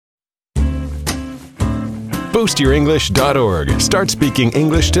BoostYourEnglish.org. Start speaking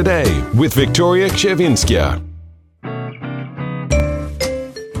English today with Victoria Kshevenskia.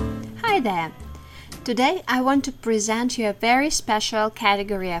 Hi there. Today I want to present you a very special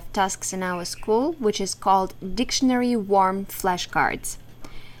category of tasks in our school, which is called Dictionary Worm Flashcards.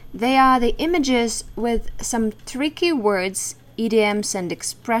 They are the images with some tricky words, idioms and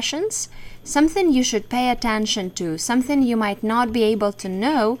expressions, something you should pay attention to, something you might not be able to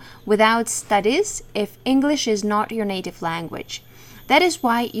know without studies if English is not your native language. That is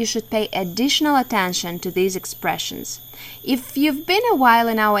why you should pay additional attention to these expressions. If you've been a while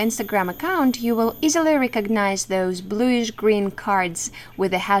in our Instagram account, you will easily recognize those bluish-green cards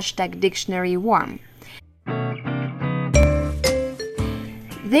with the hashtag Dictionary Worm.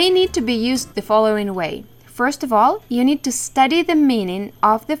 They need to be used the following way. First of all, you need to study the meaning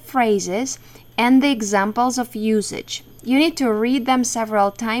of the phrases and the examples of usage. You need to read them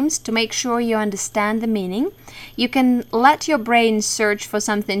several times to make sure you understand the meaning. You can let your brain search for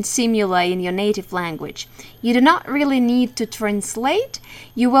something similar in your native language. You do not really need to translate.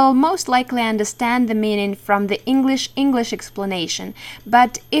 You will most likely understand the meaning from the English explanation.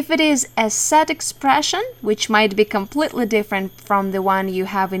 But if it is a set expression, which might be completely different from the one you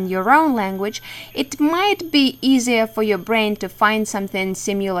have in your own language, it might be easier for your brain to find something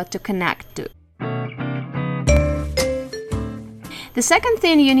similar to connect to. The second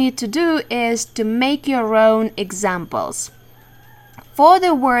thing you need to do is to make your own examples. For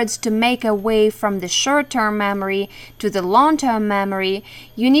the words to make a way from the short-term memory to the long-term memory,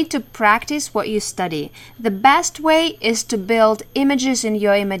 you need to practice what you study. The best way is to build images in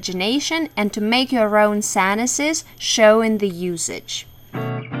your imagination and to make your own sentences show in the usage.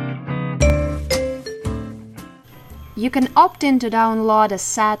 You can opt in to download a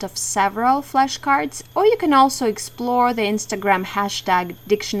set of several flashcards, or you can also explore the Instagram hashtag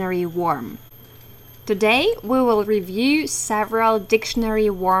Dictionary Worm. Today we will review several Dictionary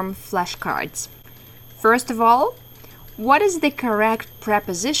Worm flashcards. First of all, what is the correct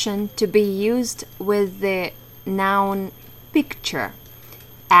preposition to be used with the noun picture?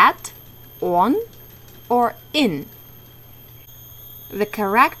 At, on, or in? The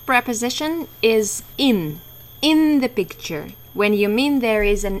correct preposition is in the picture, when you mean there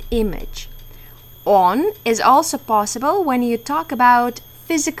is an image. On is also possible when you talk about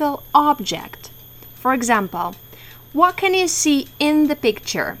physical object. For example, what can you see in the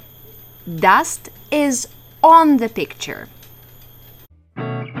picture? Dust is on the picture.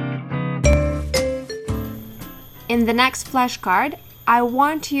 In the next flashcard, I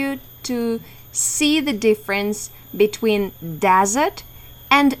want you to see the difference between desert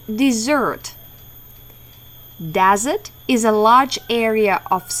and desert. Desert is a large area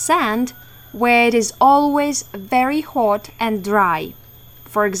of sand where it is always very hot and dry.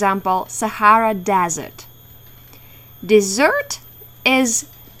 For example, Sahara Desert. Dessert is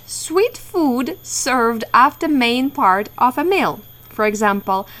sweet food served after main part of a meal. For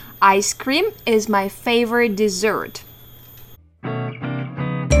example, ice cream is my favorite dessert.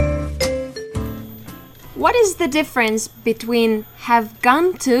 What is the difference between have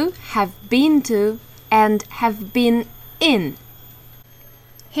gone to, have been to, and have been in?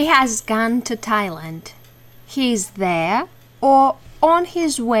 He has gone to Thailand. He is there or on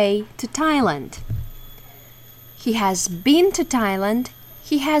his way to Thailand. He has been to Thailand.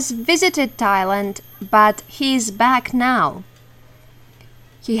 He has visited Thailand, but he is back now.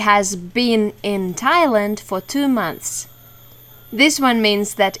 He has been in Thailand for 2 months. This one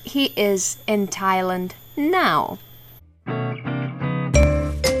means that he is in Thailand now.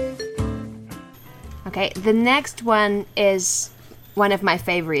 Okay, the next one is one of my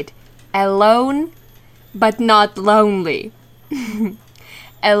favorite. Alone, but not lonely.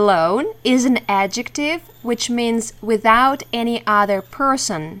 Alone is an adjective which means without any other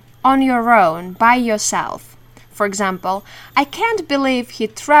person, on your own, by yourself. For example, I can't believe he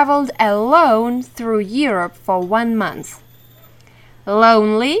traveled alone through Europe for 1 month.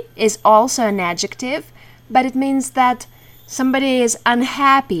 Lonely is also an adjective, but it means that somebody is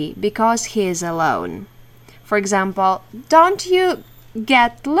unhappy because he is alone. For example, don't you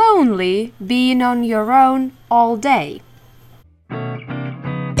get lonely being on your own all day?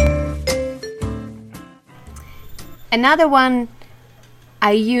 Another one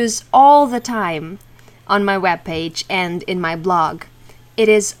I use all the time on my webpage and in my blog. It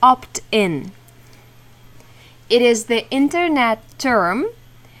is opt-in. It is the internet term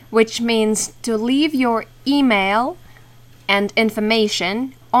which means to leave your email and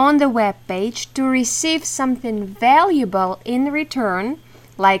information on the web page to receive something valuable in return,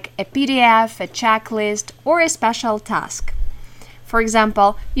 like a PDF, a checklist, or a special task. For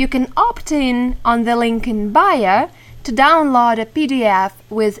example, you can opt in on the link in bio to download a PDF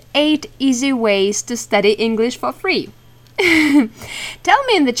with 8 easy ways to study English for free. Tell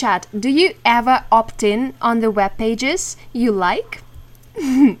me in the chat, do you ever opt in on the web pages you like?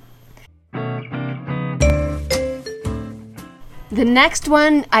 The next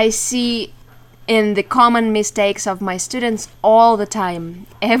one I see in the common mistakes of my students all the time.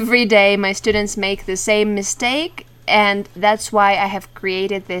 Every day my students make the same mistake, and that's why I have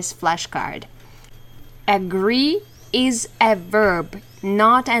created this flashcard. Agree is a verb,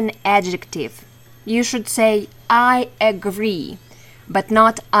 not an adjective. You should say I agree, but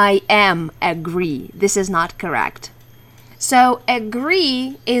not I am agree. This is not correct. So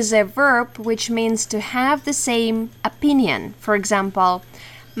agree is a verb which means to have the same opinion. For example,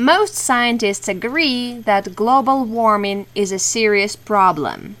 most scientists agree that global warming is a serious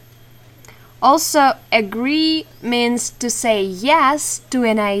problem. Also, agree means to say yes to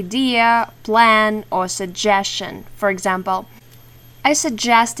an idea, plan, or suggestion. For example, I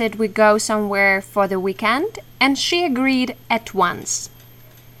suggested we go somewhere for the weekend, and she agreed at once.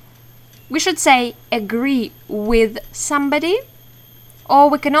 We should say agree with somebody,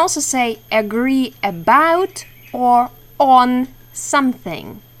 or we can also say agree about or on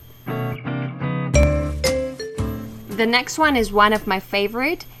something. The next one is one of my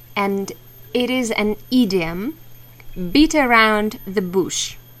favorite, and it is an idiom, beat around the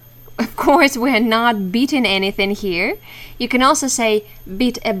bush. Of course, we're not beating anything here. You can also say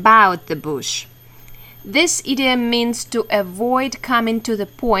beat about the bush. This idiom means to avoid coming to the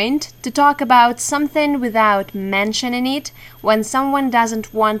point, to talk about something without mentioning it, when someone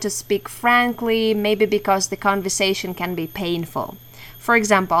doesn't want to speak frankly, maybe because the conversation can be painful. For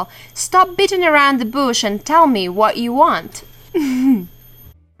example, stop beating around the bush and tell me what you want.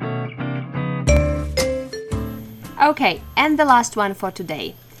 Okay, and the last one for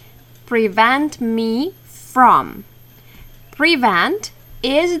today. Prevent me from. Prevent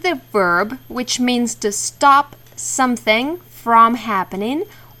is the verb which means to stop something from happening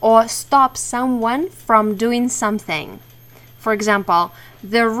or stop someone from doing something. For example,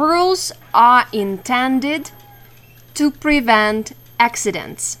 the rules are intended to prevent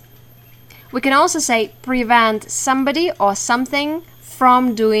accidents. We can also say prevent somebody or something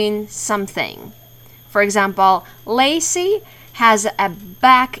from doing something. For example, Lacey has a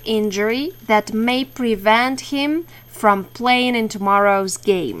back injury that may prevent him from playing in tomorrow's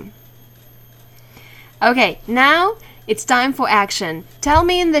game. Okay, now it's time for action. Tell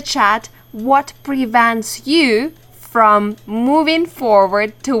me in the chat what prevents you from moving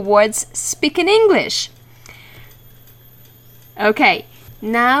forward towards speaking English. Okay,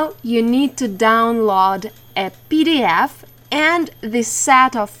 now you need to download a PDF and this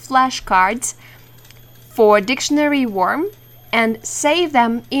set of flashcards for Dictionary Worm and save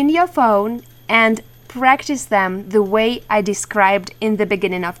them in your phone and practice them the way I described in the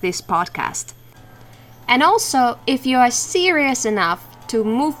beginning of this podcast. And also, if you are serious enough to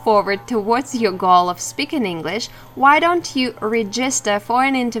move forward towards your goal of speaking English, why don't you register for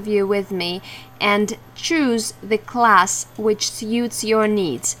an interview with me and choose the class which suits your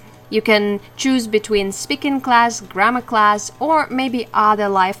needs? You can choose between speaking class, grammar class, or maybe other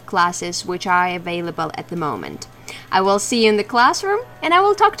live classes which are available at the moment. I will see you in the classroom, and I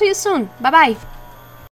will talk to you soon. Bye-bye!